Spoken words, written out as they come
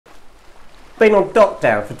been on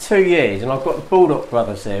lockdown for 2 years and I've got the Baldock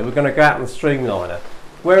brothers here. We're going to go out on the Streamliner.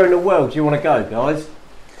 Where in the world do you want to go, guys?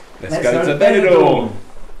 Let's go to Baldock.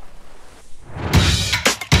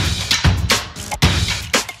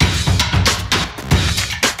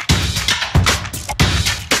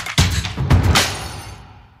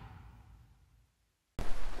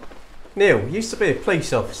 Neil, you used to be a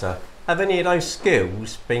police officer. Have any of those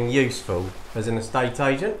skills been useful as an estate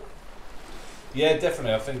agent? Yeah,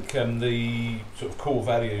 definitely. I think the sort of core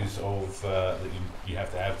values of that you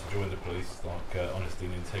have to join the police, like honesty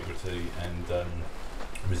and integrity and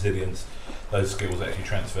resilience, those skills actually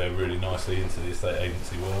transfer really nicely into the estate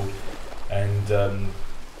agency world. And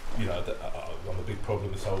you know, I'm a big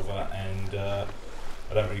problem solver, and I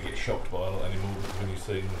don't really get shocked by a lot anymore, because when you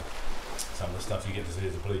see some of the stuff you get to see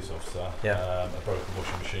as a police officer, a broken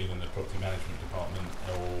washing machine in the property management department,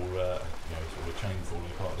 or you know, sort of a chain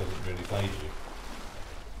falling apart, doesn't really faze you.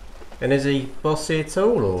 And is he bossy at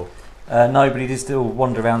all, or? No, but he did still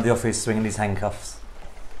wander around the office swinging his handcuffs.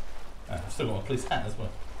 I've still got my police hat as well.